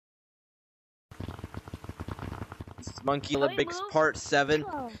Monkey Olympics Part 7.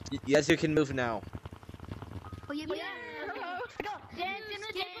 Yes, you can move now. Oh, yeah.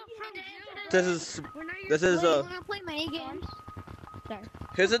 This is You wanna play mini games? Sorry.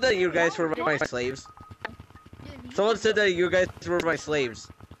 who said that you guys were my slaves? Someone said that you guys were my slaves.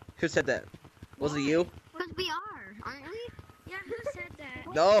 Who said that? Was it you? Because we are, aren't we? Yeah, who said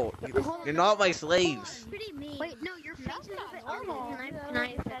that? No, you're not my slaves. Pretty mean. Wait, no, your face is a bit ugly. Normal. Can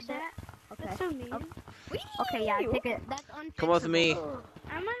I fix that? Okay. That's so mean. Okay, yeah, I take it. That's unfixable. Come with me. I'm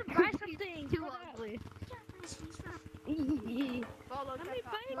gonna buy something. Too ugly. Follow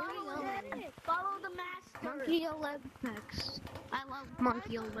the master. Monkey Olympics. I love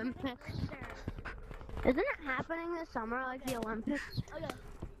Monkey Olympics. Isn't it happening this summer, like the Olympics? Okay.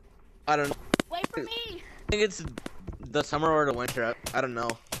 I don't know. Wait for me. I think it's the summer or the winter. I don't know.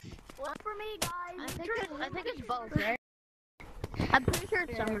 Wait for me, guys. I think it's both, right? I'm pretty sure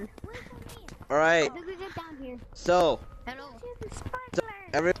it's summer. Alright, I think we get down here. so Hello.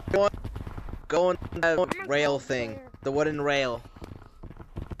 everyone go on that rail thing. The wooden rail.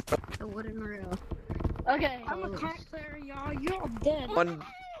 The wooden rail. Okay. I'm a comp player, y'all. You're all dead. One,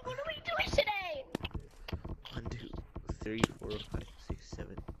 What are we doing today? 1, 2, 3, 4, 5, 6,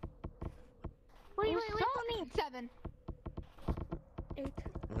 7. Wait for me. 7. 8.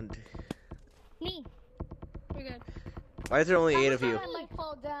 1, 2. Me. We're good. Why is there only 8 of you? I might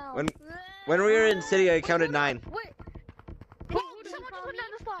fall down. When we were in city, I counted 9. Wait, someone just went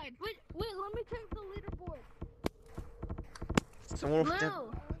down the slide. Wait, let me check the leaderboard. Someone.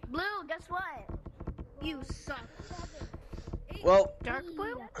 Blue, guess what? You suck. Well, Dark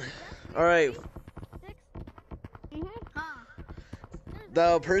blue? alright. 6?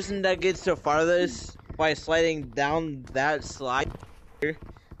 The person that gets the farthest by sliding down that slide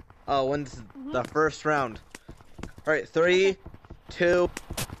wins the first round. Alright, 3, 2,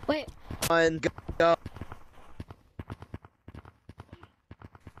 Wait. 1, go.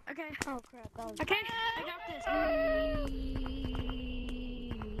 Okay. Oh crap. Okay, I got this.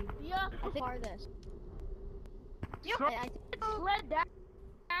 Yeah. I think farthest. I slid down.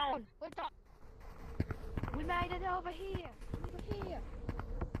 We made it over here.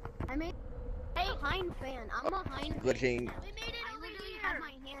 I made a hind fan. I'm a hind fan. Glitching. We made it I over literally here. had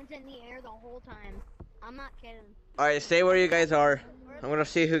my hands in the air the whole time. I'm not kidding. Alright, stay where you guys are. I'm gonna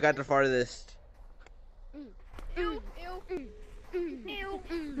see who got the farthest. Who's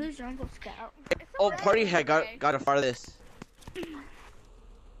Jungle Scout? Oh, Party Hat got the farthest.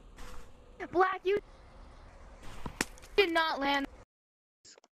 Black, you did not land.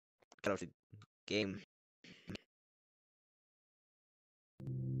 Get off the game.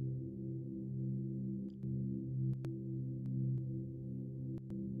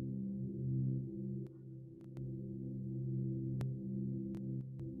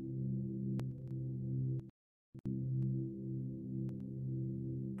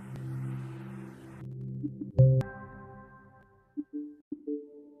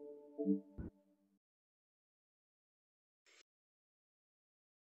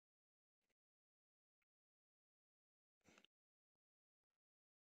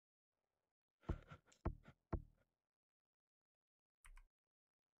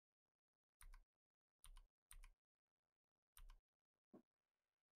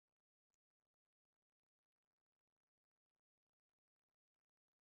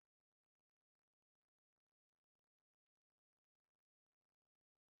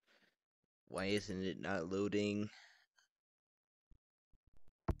 Why isn't it not loading?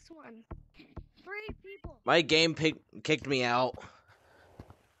 This one. 3 people. My game kicked me out.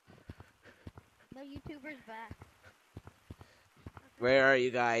 The YouTuber's back. Where are you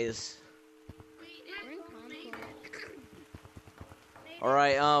guys? We're in console.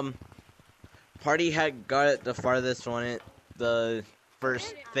 Alright, Party Hat got the farthest on it. The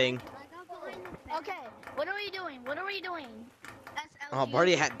first thing. I got behind the fence. Okay, what are we doing? Oh,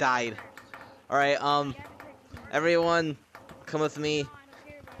 Party Hat died. Alright, everyone, come with me.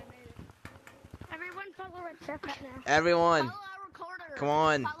 Everyone follow Red Chef now. Everyone, Follow our recorder. come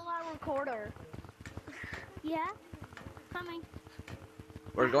on. Follow our recorder. Yeah? Coming.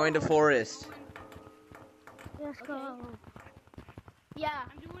 We're going to Forest. Let's go. Yeah.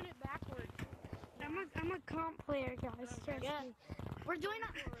 I'm doing it backwards. I'm a comp player, guys. Yeah. We're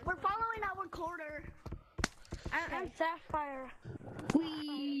following our recorder. I'm Sapphire.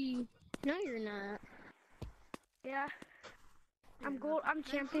 Whee! No, you're not. Yeah. I'm gold. I'm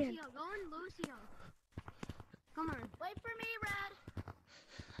champion. Lucio, go on Lucio. Come on. Wait for me, Red.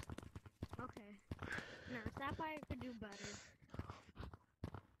 Okay. No, Sapphire could do better.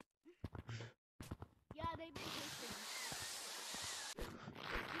 Yeah, they've been pushing. You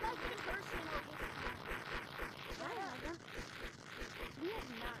guys been personal.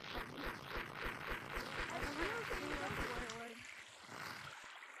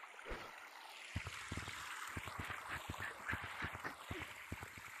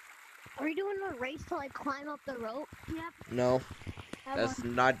 Are we doing a race to like climb up the rope? Yep. No, that's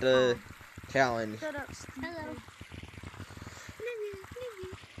not the challenge. Shut up. Hello.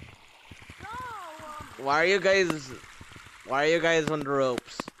 Why are you guys on the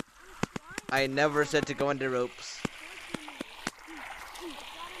ropes? I never said to go on the ropes.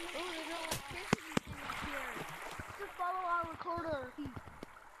 Just follow our recorder.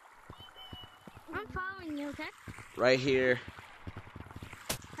 I'm following you, okay? Right here.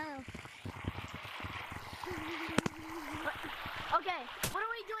 Hello. Okay, what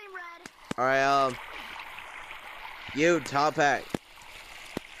are we doing, Red? Alright, you, Top Hat.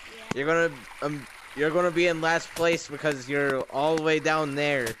 Yeah. You're gonna be in last place because you're all the way down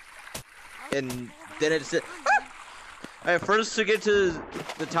there. And then it's alright, first to get to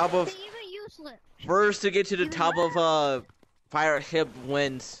the top of Useless. Pirate Ship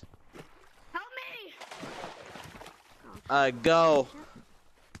wins. Help me! Go.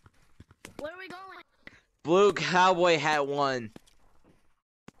 Where are we going? Blue Cowboy Hat won.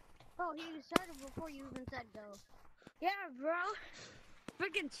 Oh, he said it before you even said go. Yeah, bro.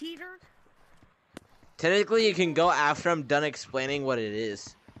 Freaking cheater. Technically, you can go after I'm done explaining what it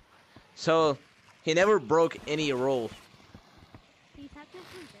is. So, he never broke any rule. He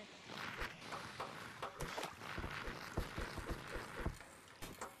technically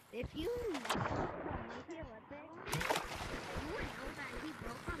did. If you know the Monkey Olympics, you would know that he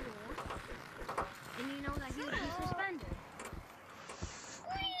broke a rule, and you know that he would be suspended.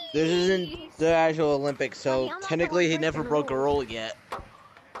 This isn't the actual Olympics, so Buddy, I'm not the technically one he never breaking the broke a rules. rule yet.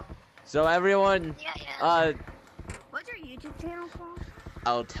 So everyone, Yeah. What's your YouTube channel called?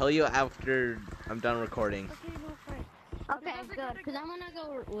 I'll tell you after I'm done recording. Okay, go for it. Okay, good, because I'm gonna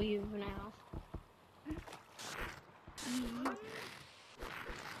go leave now.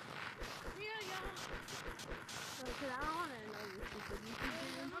 Because I don't want to know your stupid YouTube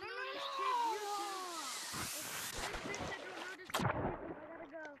channel. I gotta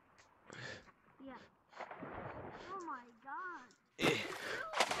go. Yeah. Oh my god.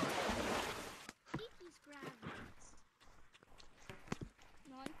 Kiki's graphics.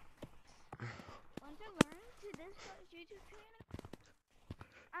 Want to learn to this YouTube channel?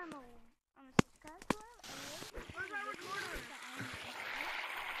 I'm a subscribe to it. Where's my recorder?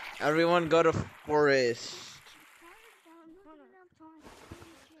 Everyone go to Forest. Why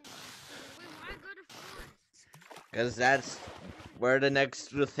go to forest? Because that's where the next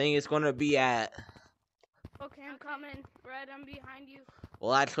thing is going to be at. Okay, I'm coming. Red, I'm behind you.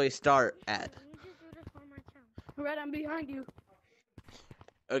 We'll actually start at. Red, I'm behind you.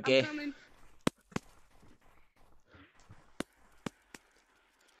 Okay. I'm coming.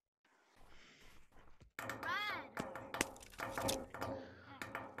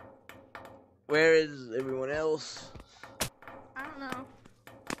 Where is everyone else? I don't know.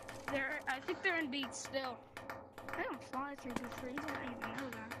 I think they're in beats still. I don't fly through the trees. I don't even know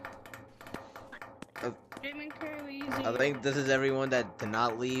that. Damon Curly. I think this is everyone that did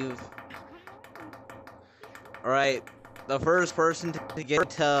not leave. Alright, the first person to get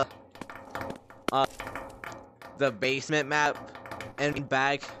to the basement map and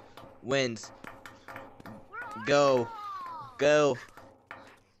back wins. Go. Go.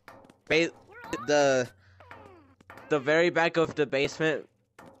 The very back of the basement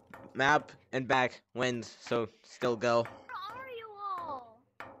map and back wins, so still go. Where are you all?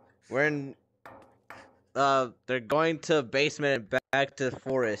 We're in they're going to basement and back to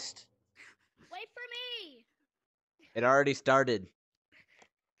forest. Wait for me! It already started.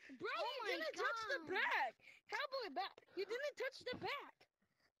 Bro, you didn't touch the back. Cowboy back. You didn't touch the back.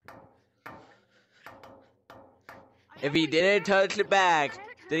 If you didn't touch the back,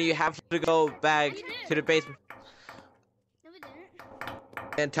 then you have to go back to the basement. No, we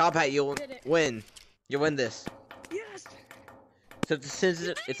didn't. And Top Hat, you'll win. You win this. Yes. So since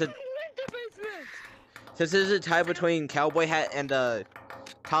it's a Went to basement. since it's a tie between Cowboy Hat and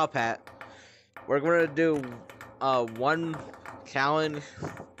Top Hat, we're gonna do one challenge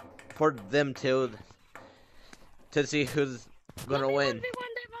for them two to see who's gonna win. 1v1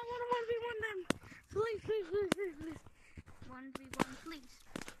 them. I want to 1v1 them. Please, please, please, please, please. 1v1, please.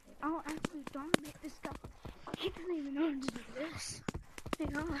 Oh, actually, don't make this stuff. He doesn't even know how to do this.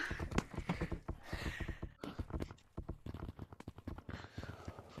 Hang on.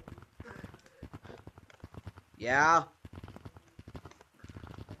 Yeah.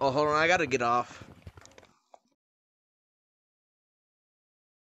 Oh, hold on, I gotta get off.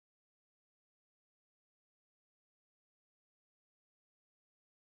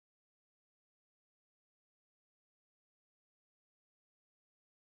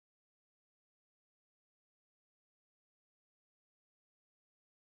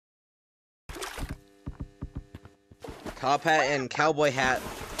 Top Hat and Cowboy Hat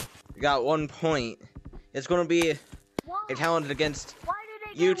got 1 point. It's gonna be Why? a challenge against Why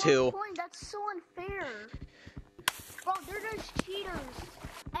did they you get two. 1 point? That's so unfair. Bro, they're just cheaters.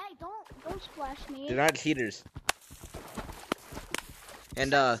 Hey, don't splash me. They're not cheaters. And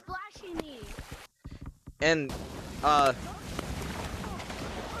Stop splashing me. and the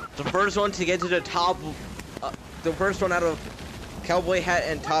first one to get to the top, the first one out of Cowboy Hat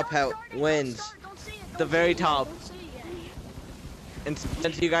and Top Hat wins. Don't say it. The very top. Don't say it yet. And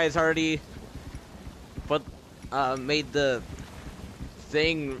since you guys already made the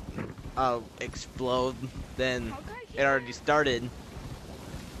thing explode, then it already started.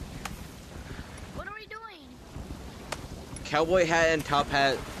 What are we doing? Cowboy Hat and Top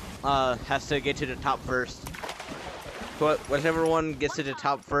Hat has to get to the top first. But whichever one gets to the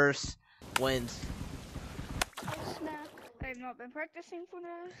top first wins. Oh snap! I have not been practicing for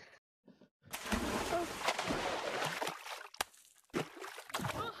this.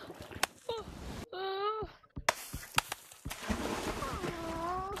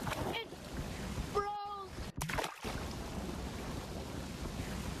 It's bros.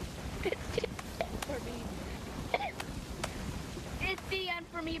 For me. It's the end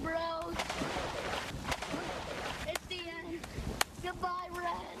for me, bros. It's the end. Goodbye,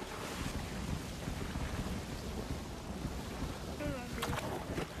 Red.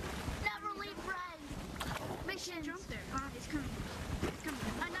 Never leave Red. Missions. Jump there. It's coming. It's coming.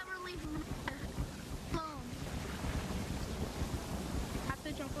 I never leave Red alone. Have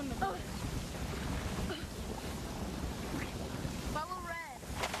to jump on the bus. Follow Red.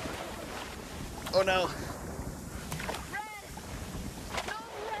 Oh no. Red. No,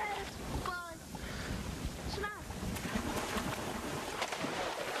 Red. But snap.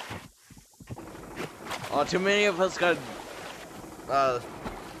 Oh, too many of us got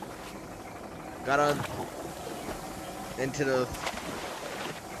on into the.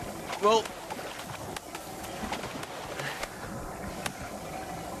 Well.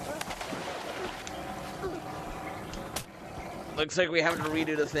 Looks like we have to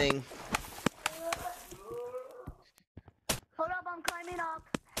redo the thing. Hold up, I'm climbing up.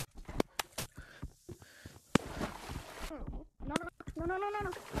 No.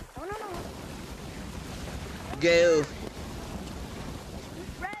 Go.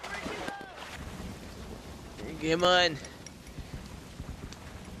 Red, where'd you go? Come on,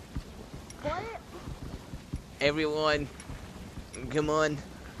 What? everyone. Come on.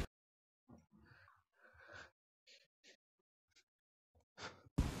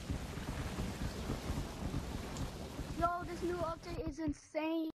 Yo, this new update is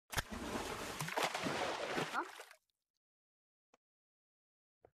insane. Huh?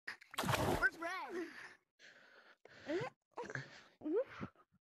 Where's Red?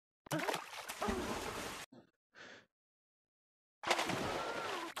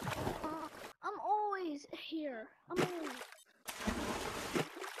 I'm always here. I'm always.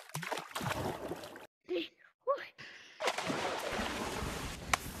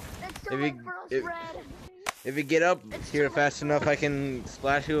 It's too If you- late for us, if- Red. If you get up It's here too fast late. enough, I can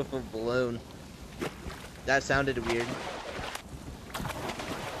splash you with a balloon. That sounded weird.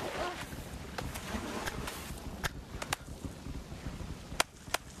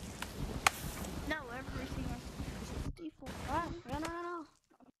 No, everything is default.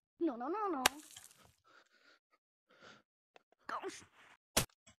 No. Go.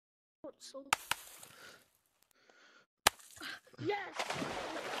 So. Yes.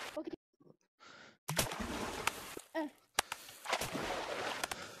 Okay.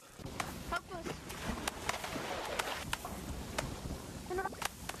 Help us. No.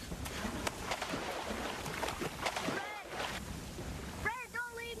 Red,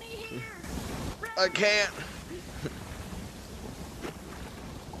 don't leave me here. Red. I can't.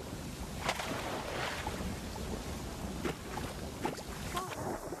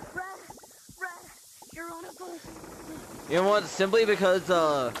 Red, you're on a bus. You know what? Simply because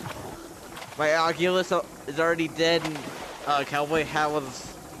my Oculus is already dead, and Cowboy Hat was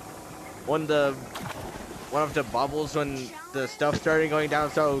one of the bubbles when the stuff started going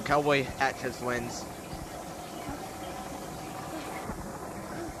down. So Cowboy Hat just wins.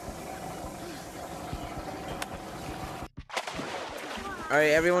 All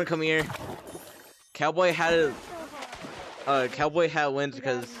right, everyone, come here. Cowboy Hat wins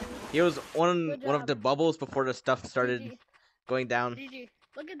because he was one of the bubbles before the stuff started going down. GG.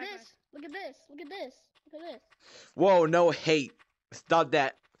 Look at this. Look at this. Look at this. Look at this. Whoa, no hate. Stop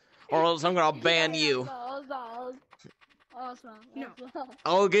that. Or else I'm gonna ban you. Awesome. No.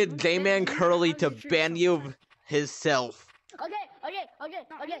 I'll get J-Man Curly to ban you himself. I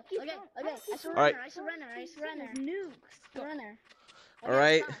surrender. Alright. I surrender. Nukes. Surrender.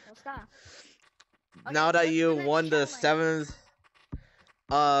 Alright. Stop. Now that what's you the next won the challenge?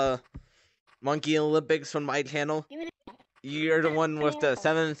 7th Monkey Olympics from my channel, Give me you're the one with the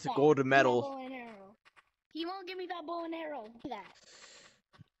 7th gold medal. bow and arrow. He won't give me that bow and arrow. Give me that.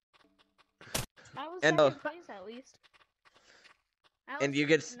 I was And, second place at least. And you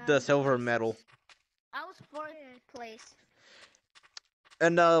get the silver medal. I was 4th place.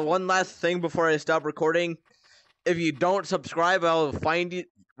 And one last thing before I stop recording. If you don't subscribe, I'll find you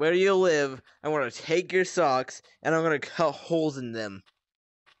where you live. I'm gonna take your socks and I'm gonna cut holes in them.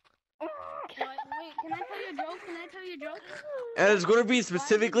 What? Wait, can I tell you a joke? Can I tell you a joke? And it's gonna be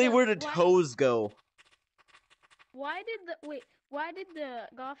specifically where the toes go. Why did the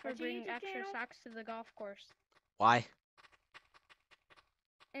golfer bring extra socks to the golf course? Why?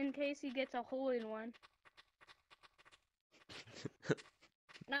 In case he gets a hole in one.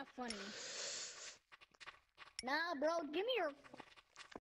 Not funny. Nah, bro, give me your